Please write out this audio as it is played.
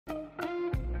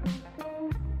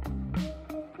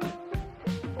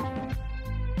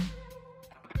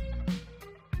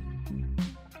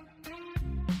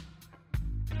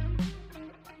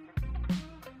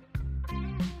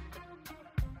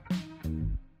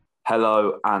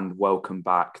Hello and welcome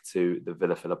back to the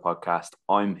Villa Filler podcast.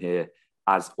 I'm here,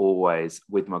 as always,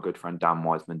 with my good friend Dan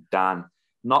Wiseman. Dan,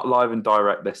 not live and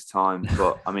direct this time,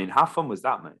 but I mean, how fun was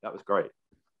that, mate? That was great.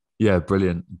 Yeah,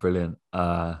 brilliant. Something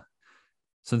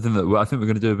that I think we're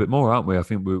going to do a bit more, aren't we? I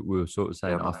think we were sort of Yeah,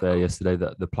 saying man. off air yesterday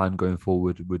that the plan going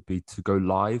forward would be to go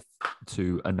live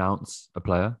to announce a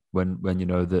player when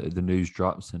the news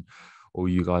drops and all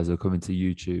you guys are coming to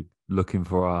YouTube looking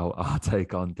for our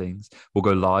take on things. We'll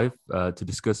go live to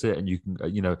discuss it, and you can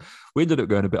we ended up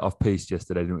going a bit off piste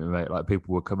yesterday, didn't we, mate? Like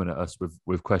people were coming at us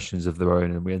with questions of their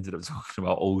own, and we ended up talking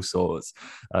about all sorts.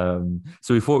 So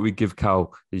we thought we'd give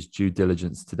Cal his due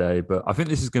diligence today, but I think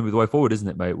this is going to be the way forward, isn't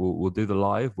it, mate? We'll do the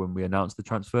live when we announce the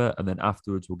transfer, and then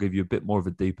afterwards we'll give you a bit more of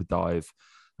a deeper dive.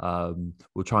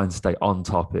 We'll try and stay on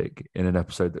topic in an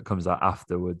episode that comes out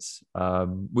afterwards,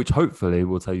 which hopefully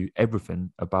will tell you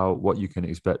everything about what you can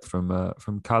expect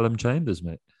from Calum Chambers,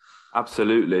 mate.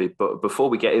 Absolutely. But before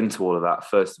we get into all of that,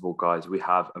 first of all, guys, we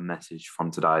have a message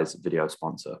from today's video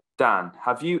sponsor. Dan,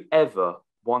 have you ever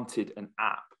wanted an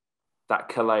app that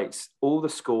collates all the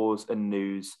scores and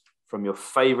news from your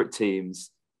favourite teams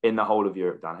in the whole of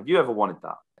Europe, Dan? Have you ever wanted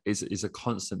that? Is a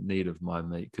constant need of mine,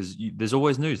 mate, because there's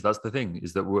always news. That's the thing,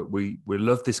 is that we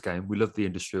love this game. We love the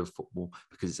industry of football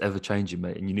because it's ever changing,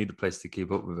 mate, and you need a place to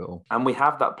keep up with it all. And we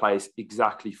have that place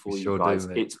exactly for you sure guys.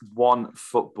 It's One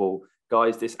Football.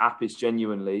 Guys, this app is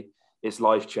it's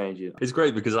life-changing. It's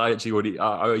great because I actually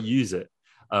I use it.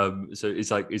 So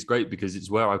it's great because it's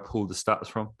where I pull the stats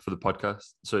from for the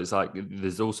podcast. So it's like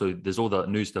there's all that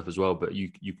new stuff as well, but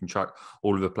you can track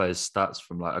all of the players' stats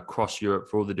from like across Europe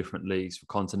for all the different leagues, for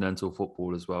continental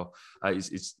football as well.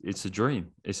 It's a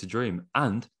dream. It's a dream.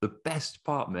 And the best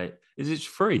part, mate, is it's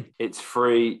free. It's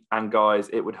free, and guys,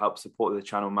 it would help support the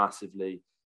channel massively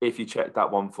if you check that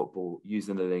One Football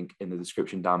using the link in the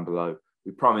description down below.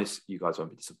 We promise you guys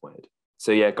won't be disappointed.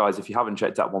 So yeah, guys, if you haven't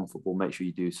checked out One Football, make sure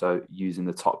you do so using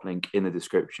the top link in the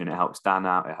description. It helps Dan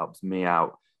out. It helps me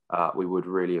out. We would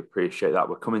really appreciate that.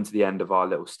 We're coming to the end of our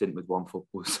little stint with One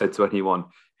Football. So to anyone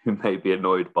who may be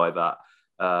annoyed by that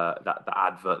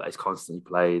advert that is constantly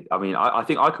played, I mean, I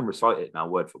think I can recite it now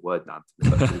word for word now.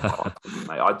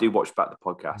 I do watch back the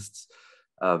podcasts.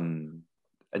 And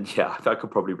yeah, I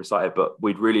could probably recite it, but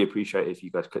we'd really appreciate it if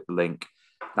you guys click the link,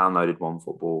 downloaded One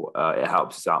Football. It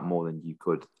helps us out more than you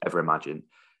could ever imagine.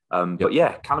 But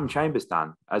yeah, Calum Chambers,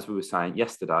 Dan, as we were saying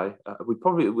yesterday,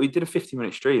 we did a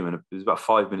 50-minute stream and it was about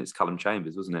 5 minutes Calum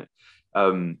Chambers, wasn't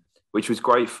it? Which was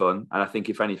great fun. And I think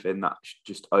if anything, that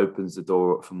just opens the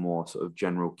door up for more sort of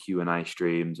general Q&A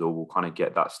streams, or we'll kind of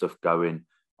get that stuff going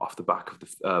off the back of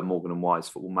the Morgan and Wise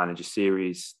Football Manager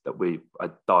series that we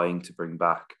are dying to bring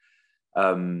back.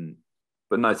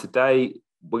 But no, today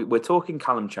we're talking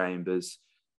Calum Chambers.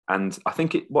 And I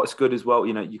think what's good as well,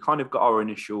 you kind of got our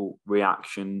initial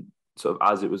reaction sort of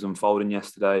as it was unfolding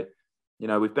yesterday.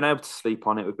 We've been able to sleep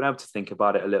on it. We've been able to think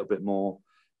about it a little bit more.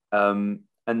 And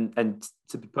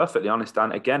to be perfectly honest,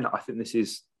 Dan, again, I think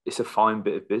it's a fine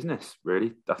bit of business,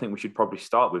 really. I think we should probably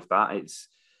start with that.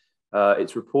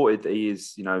 It's reported that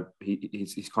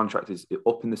his contract is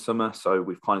up in the summer. So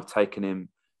we've kind of taken him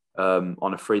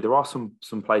on a free. There are some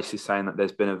places saying that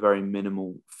there's been a very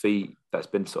minimal fee that's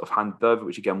been sort of handed over,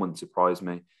 which again wouldn't surprise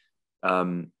me.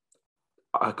 I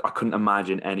couldn't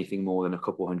imagine anything more than a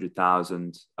couple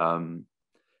 100,000.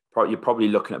 You're probably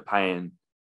looking at paying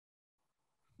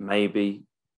maybe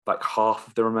like half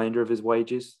of the remainder of his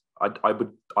wages. I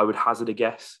would hazard a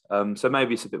guess. So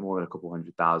maybe it's a bit more than a couple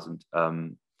 100,000.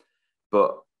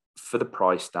 But for the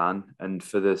price, Dan, and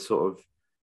for the sort of,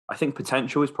 I think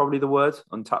potential is probably the word,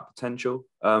 untapped potential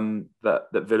that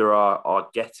Villa are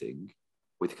getting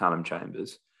with Calum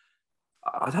Chambers.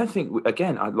 I don't think,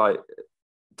 again, I'd like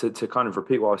to kind of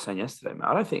repeat what I was saying yesterday, man.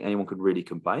 I don't think anyone could really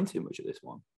complain too much of this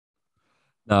one.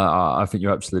 No, I think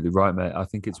you're absolutely right, mate. I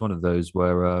think it's one of those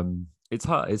where it's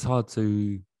hard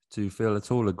to feel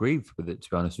at all aggrieved with it, to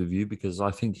be honest with you, because I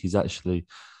think he's actually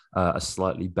a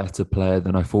slightly better player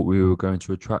than I thought we were going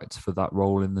to attract for that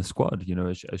role in the squad.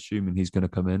 Assuming he's going to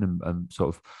come in and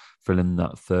sort of fill in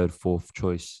that third, fourth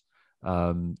choice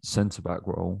centre back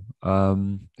role.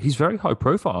 He's very high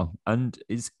profile, and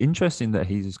it's interesting that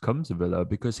he's come to Villa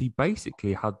because he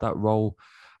basically had that role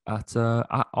at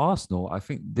Arsenal. I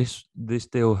think this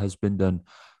deal has been done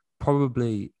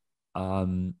probably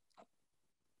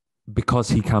because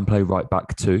he can play right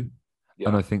back too. Yeah.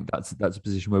 And I think that's a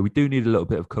position where we do need a little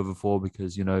bit of cover for,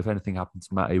 because, if anything happens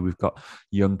to Matty, we've got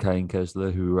young Kane Kessler,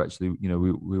 who were actually,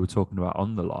 we were talking about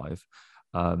on the live.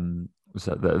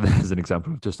 So there's an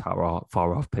example of just how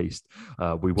far off piste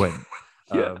we went.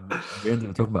 Yeah. We ended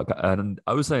up talking about, and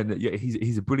I was saying that yeah,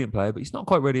 he's a brilliant player, but he's not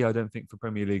quite ready, I don't think, for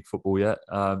Premier League football yet.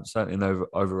 Certainly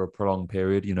over a prolonged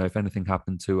period. You know, if anything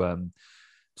happened to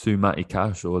Matty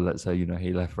Cash, or let's say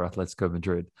he left for Atletico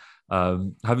Madrid,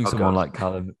 having Oh someone God. like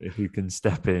Callum who can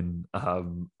step in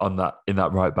in that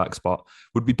right back spot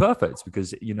would be perfect,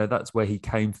 because that's where he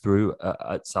came through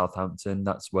at Southampton.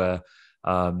 That's where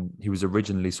he was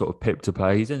originally sort of picked to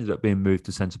play. He's ended up being moved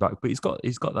to centre back, but he's got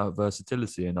that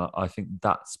versatility, and I think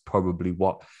that's probably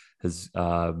what has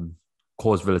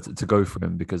caused Villa to go for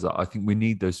him, because I think we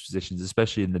need those positions,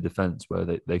 especially in the defence, where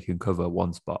they can cover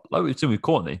one spot. Like we've seen with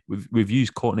Courtney, we've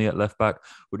used Courtney at left back,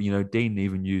 but Dean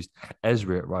even used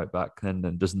Ezri at right back, and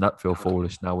then doesn't that feel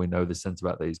foolish? Now we know the centre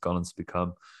back that he's gone on to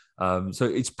become. So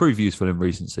it's proved useful in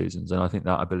recent seasons, and I think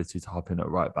that ability to hop in at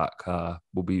right back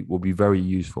will be very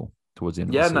useful towards the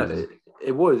end of the season. No,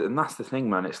 it would, and that's the thing,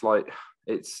 man. It's like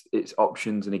it's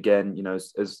options, and again,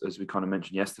 as we kind of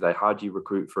mentioned yesterday, how do you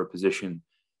recruit for a position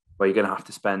where you're going to have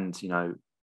to spend,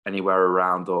 anywhere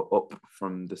around or up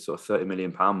from the sort of £30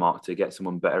 million mark to get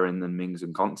someone better in than Mings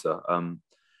and Konsa?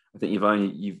 I think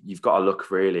you've got to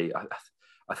look really.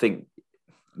 I think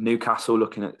Newcastle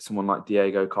looking at someone like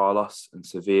Diego Carlos and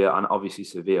Sevilla, and obviously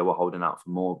Sevilla were holding out for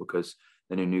more because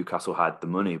they knew Newcastle had the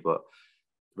money, but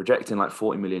rejecting like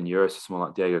 €40 million for someone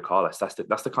like Diego Carlos, that's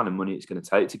the kind of money it's going to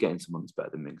take to get in someone that's better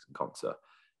than Mings and Konsa.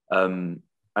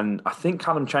 And I think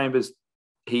Calum Chambers,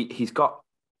 he's got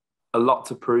a lot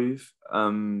to prove,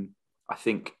 I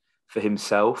think, for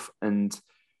himself. And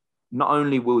not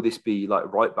only will this be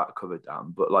like right back covered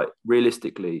down, but like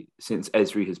realistically, since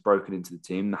Ezri has broken into the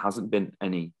team, there hasn't been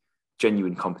any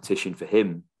genuine competition for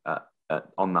him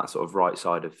on that sort of right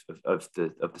side of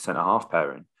the centre half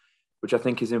pairing, which I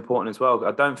think is important as well.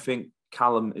 I don't think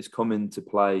Callum is coming to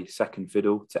play second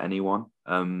fiddle to anyone,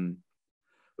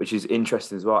 which is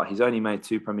interesting as well. He's only made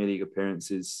 2 Premier League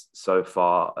appearances so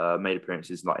far, made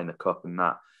appearances like in the Cup and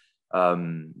that.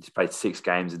 He's played 6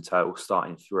 games in total,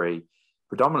 starting 3,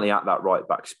 predominantly at that right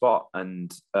back spot.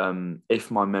 And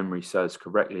if my memory serves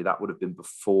correctly, that would have been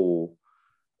before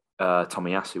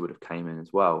Tomiyasu would have came in as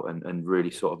well and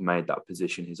really sort of made that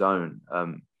position his own.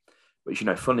 Which,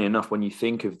 funnily enough, when you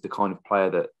think of the kind of player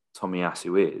that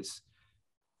Tomiyasu is,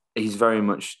 he's very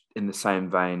much in the same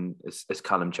vein as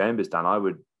Calum Chambers, Dan. I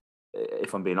would,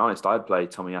 if I'm being honest, I'd play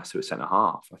Tomiyasu at centre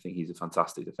half. I think he's a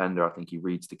fantastic defender. I think he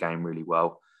reads the game really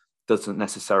well. Doesn't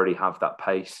necessarily have that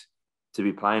pace to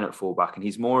be playing at fullback, and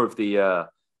he's more of the.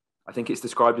 I think it's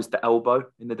described as the elbow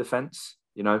in the defence.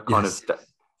 Of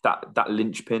that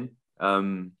linchpin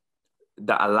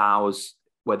that allows,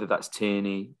 whether that's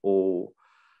Tierney or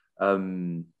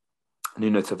Nuno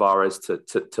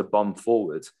Tavares to bomb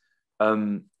forward. I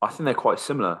think they're quite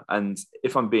similar, and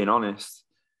if I'm being honest,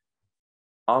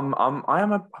 I'm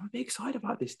a bit excited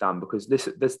about this, Dan, because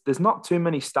there's not too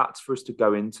many stats for us to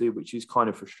go into, which is kind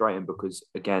of frustrating because,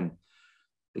 again,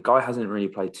 the guy hasn't really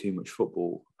played too much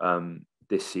football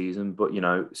this season. But,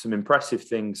 some impressive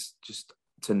things just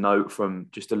to note from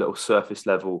just a little surface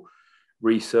level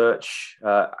research.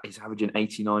 He's averaging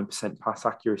 89% pass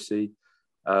accuracy,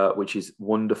 which is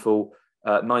wonderful.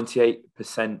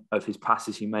 98% of his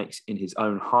passes he makes in his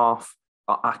own half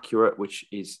are accurate, which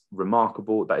is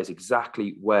remarkable. That is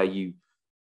exactly where you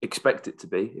expect it to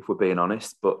be, if we're being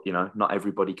honest. But, not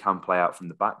everybody can play out from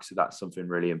the back. So that's something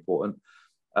really important.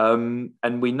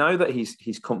 And we know that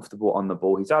he's comfortable on the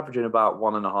ball. He's averaging about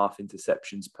 1.5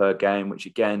 interceptions per game, which,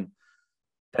 again,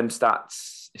 them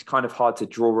stats, it's kind of hard to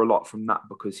draw a lot from that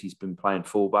because he's been playing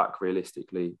fullback.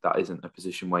 Realistically, that isn't a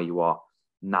position where you are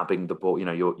nabbing the ball.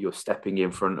 You're stepping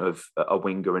in front of a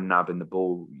winger and nabbing the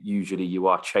ball. Usually you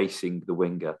are chasing the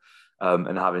winger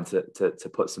and having to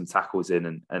put some tackles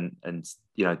in and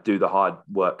do the hard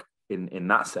work in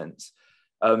that sense.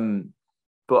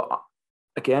 But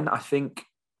again, I think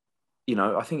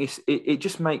it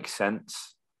just makes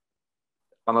sense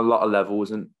on a lot of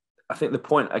levels. And I think the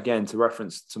point, again, to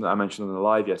reference something I mentioned on the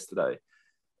live yesterday,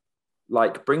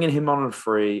 like bringing him on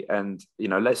free, and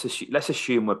let's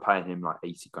assume we're paying him like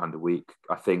 80 grand a week.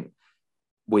 I think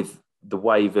with the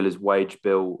way Villa's wage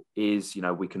bill is,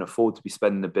 we can afford to be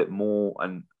spending a bit more,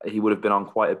 and he would have been on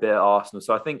quite a bit at Arsenal.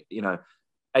 So I think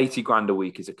 80 grand a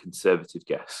week is a conservative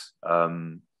guess.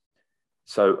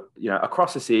 So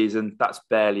across the season, that's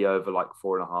barely over like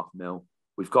 4.5 mil.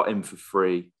 We've got him for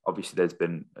free. Obviously, there's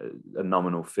been a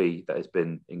nominal fee that has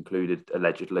been included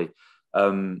allegedly.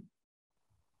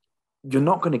 You're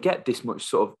not going to get this much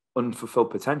sort of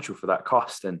unfulfilled potential for that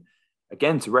cost. And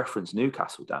again, to reference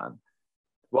Newcastle, Dan,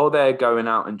 while they're going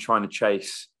out and trying to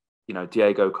chase,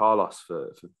 Diego Carlos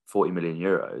for €40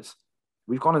 million,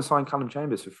 we've gone and signed Calum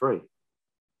Chambers for free.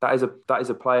 that is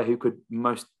a player who could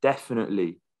most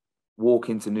definitely walk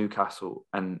into Newcastle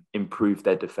and improve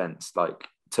their defence like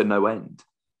to no end.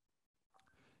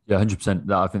 Yeah,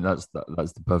 100%. I think that's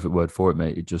the perfect word for it,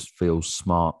 mate. It just feels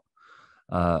smart.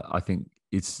 I think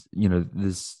it's,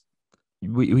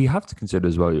 we have to consider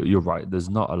as well. You're right. There's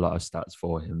not a lot of stats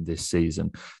for him this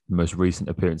season. The most recent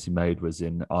appearance he made was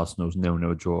in Arsenal's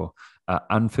 0-0 draw at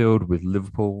Anfield with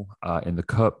Liverpool in the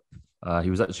Cup.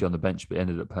 He was actually on the bench, but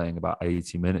ended up playing about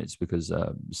 80 minutes because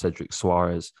Cedric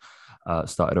Suarez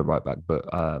started at right back, but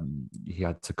he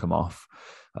had to come off.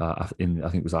 I think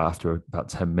it was after about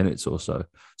 10 minutes or so.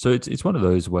 So it's one of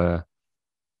those where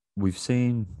we've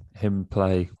seen him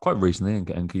play quite recently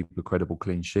and keep a credible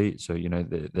clean sheet. So,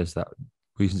 there's that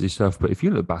recency stuff. But if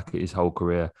you look back at his whole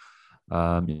career,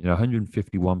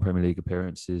 151 Premier League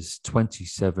appearances,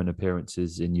 27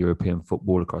 appearances in European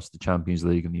football across the Champions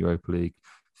League and the Europa League,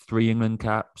 3 England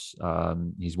caps.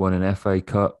 He's won an FA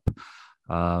Cup.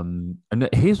 And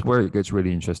here's where it gets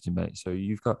really interesting, mate. So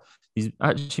he's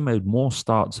actually made more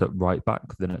starts at right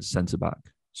back than at centre back.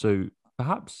 So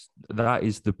perhaps that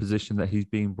is the position that he's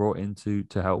being brought into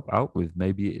to help out with.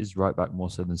 Maybe it is right back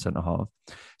more so than centre half.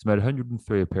 He's made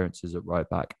 103 appearances at right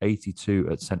back, 82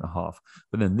 at centre half.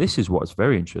 But then this is what's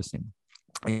very interesting,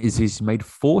 is he's made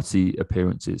 40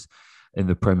 appearances in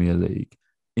the Premier League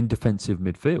in defensive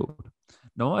midfield.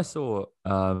 Now, I saw,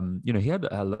 he had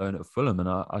a loan at Fulham, and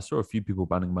I saw a few people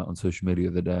banning him out on social media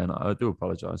the other day, and I do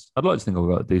apologise. I'd like to think I've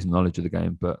got a decent knowledge of the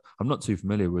game, but I'm not too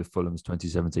familiar with Fulham's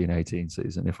 2017-18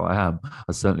 season. If I am,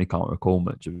 I certainly can't recall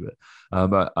much of it.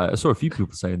 But I saw a few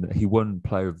people saying that he won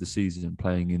Player of the Season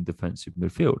playing in defensive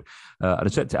midfield. And I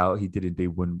checked it out. He did indeed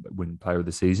win Player of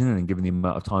the Season, and given the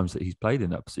amount of times that he's played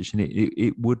in that position,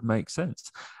 it would make sense.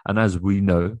 And as we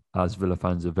know, as Villa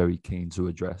fans are very keen to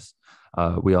address,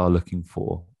 we are looking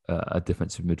for a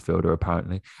defensive midfielder,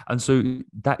 apparently. And so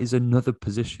that is another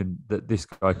position that this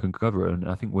guy can cover. And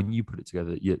I think when you put it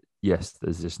together, yes,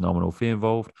 there's this nominal fee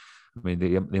involved. I mean,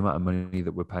 the amount of money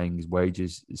that we're paying his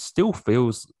wages, it still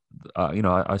feels,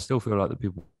 I still feel like that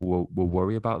people will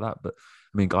worry about that. But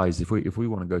I mean, guys, if we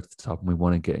want to go to the top and we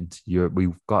want to get into Europe,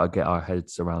 we've got to get our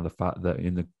heads around the fact that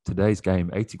in today's game,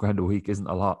 80 grand a week isn't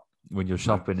a lot when you're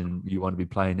shopping and you want to be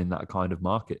playing in that kind of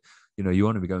market. You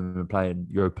want to be going and playing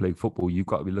Europa League football, you've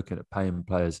got to be looking at paying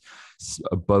players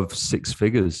above 6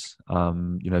 figures,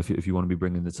 if you want to be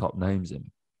bringing the top names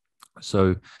in.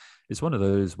 So it's one of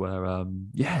those where,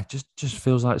 just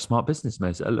feels like smart business,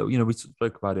 mate. We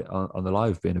spoke about it on the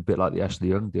live being a bit like the Ashley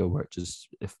Young deal, where it just,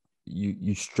 if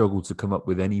you struggle to come up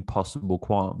with any possible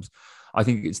qualms, I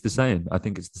think it's the same.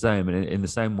 And in the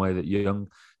same way that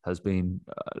Young has been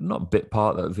not a bit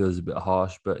part that feels a bit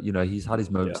harsh, but he's had his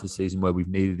moments this season where we've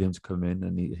needed him to come in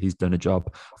and he's done a job.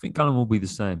 I think Calum will be the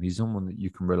same. He's someone that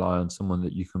you can rely on, someone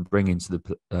that you can bring into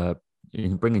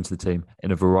the team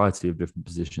in a variety of different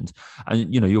positions,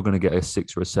 and you're going to get a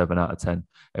 6 or a 7 out of 10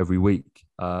 every week.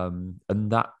 And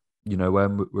that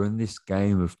when we're in this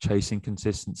game of chasing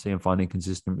consistency and finding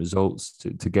consistent results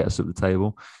to get us at the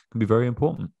table, can be very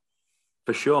important.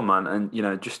 For sure, man. And,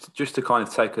 just to kind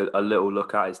of take a little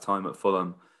look at his time at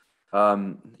Fulham,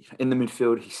 in the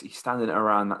midfield, he's standing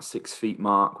around that 6 feet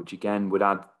mark, which again would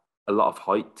add a lot of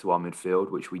height to our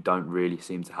midfield, which we don't really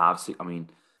seem to have. I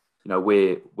mean,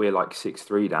 we're like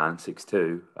 6'3", Dan,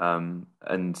 6'2",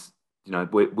 and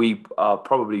we are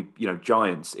probably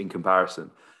giants in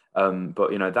comparison. But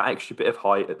that extra bit of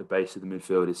height at the base of the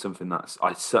midfield is something that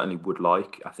I certainly would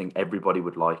like. I think everybody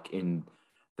would like in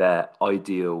their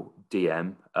ideal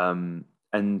DM.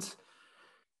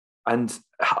 And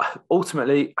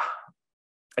ultimately,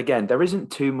 again, there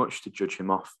isn't too much to judge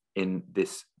him off in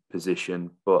this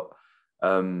position, but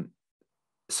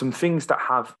some things that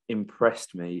have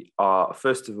impressed me are,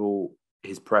 first of all,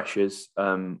 his pressures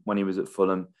when he was at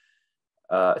Fulham.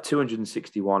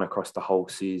 261 across the whole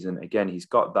season. Again, he's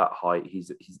got that height.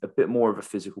 He's a bit more of a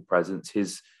physical presence.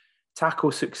 His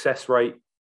tackle success rate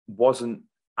wasn't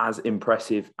as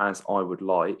impressive as I would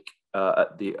like,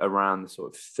 at around the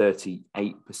sort of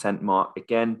 38% mark.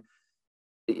 Again,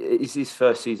 it's his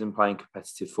first season playing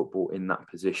competitive football in that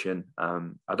position.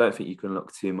 I don't think you can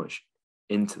look too much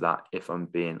into that, if I'm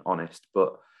being honest.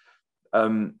 But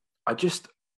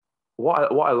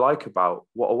what I'm liking about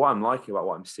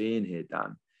what I'm seeing here,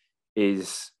 Dan,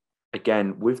 is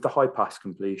again with the high pass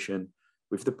completion,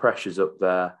 with the pressures up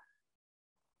there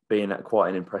being at quite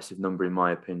an impressive number, in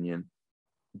my opinion.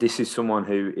 This is someone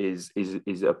who is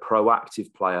a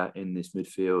proactive player in this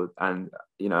midfield, and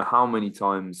how many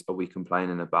times are we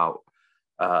complaining about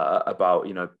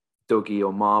Dougie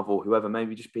or Marvel, whoever,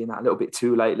 maybe just being that little bit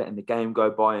too late, letting the game go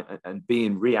by and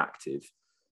being reactive.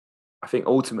 I think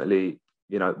ultimately,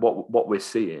 what we're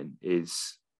seeing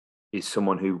is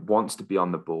someone who wants to be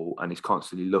on the ball and is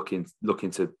constantly looking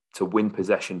to win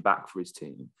possession back for his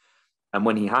team. And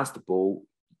when he has the ball,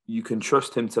 you can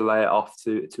trust him to lay it off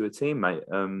to a teammate.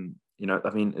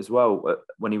 As well,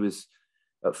 when he was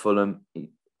at Fulham,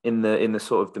 in the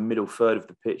sort of the middle third of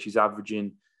the pitch, he's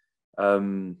averaging.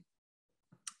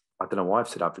 I don't know why I've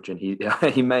said averaging.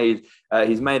 He's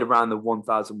made around the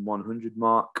 1,100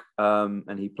 mark,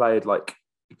 and he played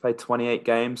 28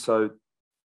 games. So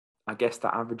I guess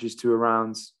that averages to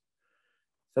around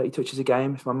 30 touches a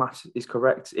game, if my maths is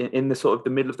correct, in the sort of the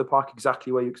middle of the park,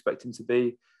 exactly where you expect him to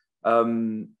be.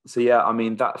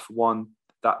 That's one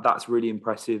that's really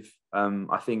impressive.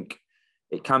 I think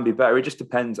it can be better. It just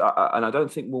depends, and I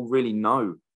don't think we'll really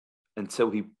know until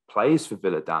he plays for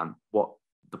Villa, Dan, what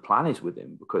the plan is with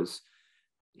him, because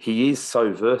he is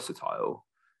so versatile.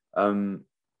 I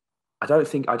don't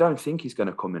think he's going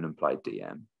to come in and play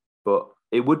DM, but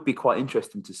it would be quite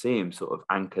interesting to see him sort of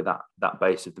anchor that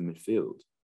base of the midfield.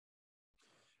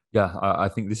 Yeah, I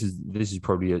think this is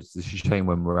probably a shame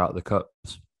when we're out of the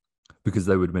cups, because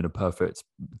they would have been a perfect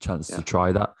chance to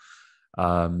try that.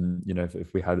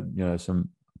 If we had some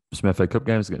FA Cup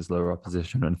games against lower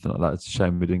opposition or anything like that, it's a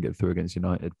shame we didn't get through against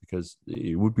United, because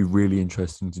it would be really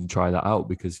interesting to try that out,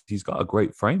 because he's got a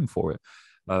great frame for it.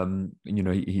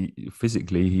 He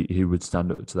physically he would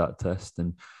stand up to that test,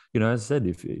 and as I said,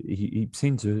 if he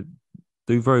seemed to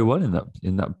do very well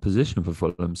in that position for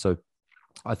Fulham. So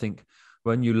I think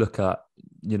when you look at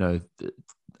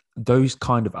those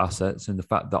kind of assets, and the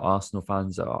fact that Arsenal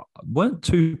fans weren't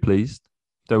too pleased.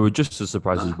 They were just as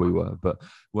surprised as we were, but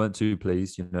weren't too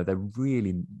pleased. They're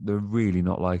really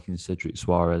not liking Cedric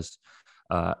Suarez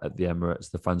at the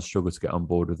Emirates. The fans struggle to get on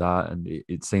board with that, and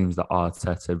it seems that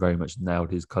Arteta very much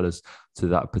nailed his colours to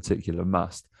that particular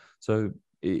mast. So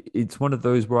it's one of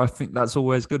those where I think that's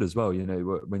always good as well.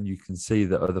 When you can see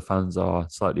that other fans are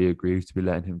slightly aggrieved to be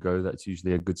letting him go, that's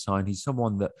usually a good sign. He's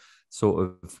someone that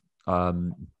sort of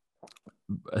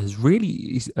has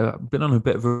really been on a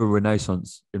bit of a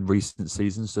renaissance in recent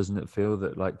seasons, doesn't it feel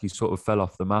that he sort of fell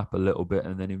off the map a little bit,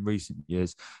 and then in recent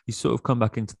years he's sort of come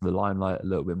back into the limelight a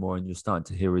little bit more, and you're starting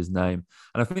to hear his name.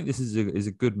 And I think this is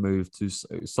a good move to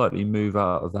slightly move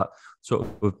out of that sort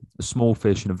of a small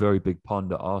fish in a very big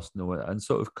pond at Arsenal, and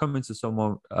sort of come into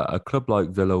a club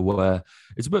like Villa, where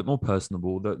it's a bit more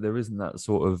personable, that there isn't that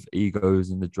sort of egos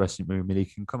in the dressing room, and he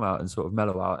can come out and sort of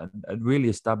mellow out and really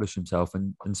establish himself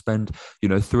and spend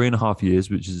 3.5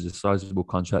 years, which is a sizable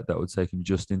contract that would take him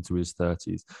just into his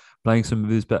 30s, playing some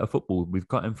of his better football. We've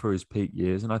got him for his peak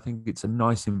years, and I think it's a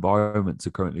nice environment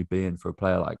to currently be in for a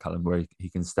player like Calum, where he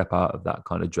can step out of that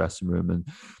kind of dressing room and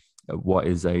what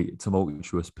is a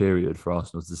tumultuous period for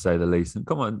Arsenal, to say the least, and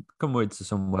come to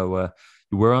somewhere where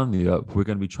we're on the up. We're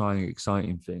going to be trying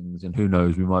exciting things, and who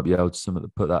knows, we might be able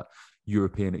to put that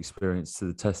European experience to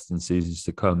the test in seasons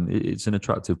to come. It's an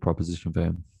attractive proposition for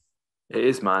him. It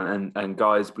is, man. And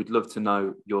guys, we'd love to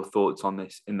know your thoughts on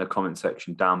this in the comment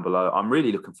section down below. I'm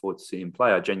really looking forward to seeing him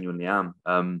play. I genuinely am.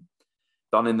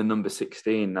 Donning the number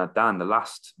 16. Now, Dan, the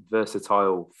last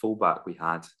versatile fullback we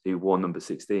had who wore number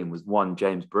 16 was one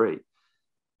James Bree.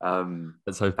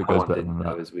 Let's hope it goes better than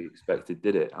that. As we expected,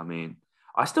 did it? I mean,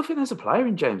 I still think there's a player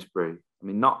in James Bree. I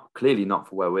mean, not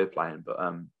for where we're playing, but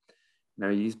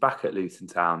he's back at Luton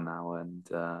Town now, and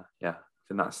I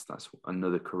think that's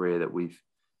another career that we've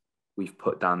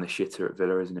put down the shitter at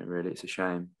Villa, isn't it? Really, it's a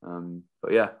shame.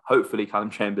 But yeah, hopefully Calum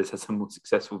Chambers has a more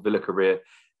successful Villa career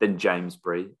than James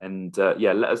Bree. And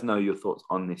let us know your thoughts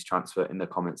on this transfer in the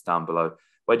comments down below.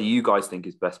 Where do you guys think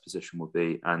his best position will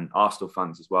be? And Arsenal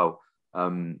fans as well.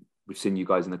 We've seen you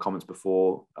guys in the comments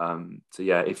before.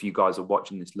 If you guys are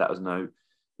watching this, let us know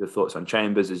your thoughts on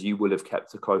Chambers, as you will have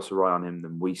kept a closer eye on him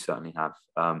than we certainly have.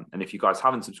 And if you guys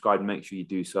haven't subscribed, make sure you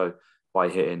do so by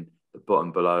hitting the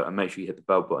button below, and make sure you hit the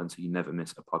bell button so you never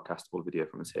miss a podcast or video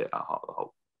from us here at Heart of the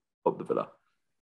Hole, Up the Villa.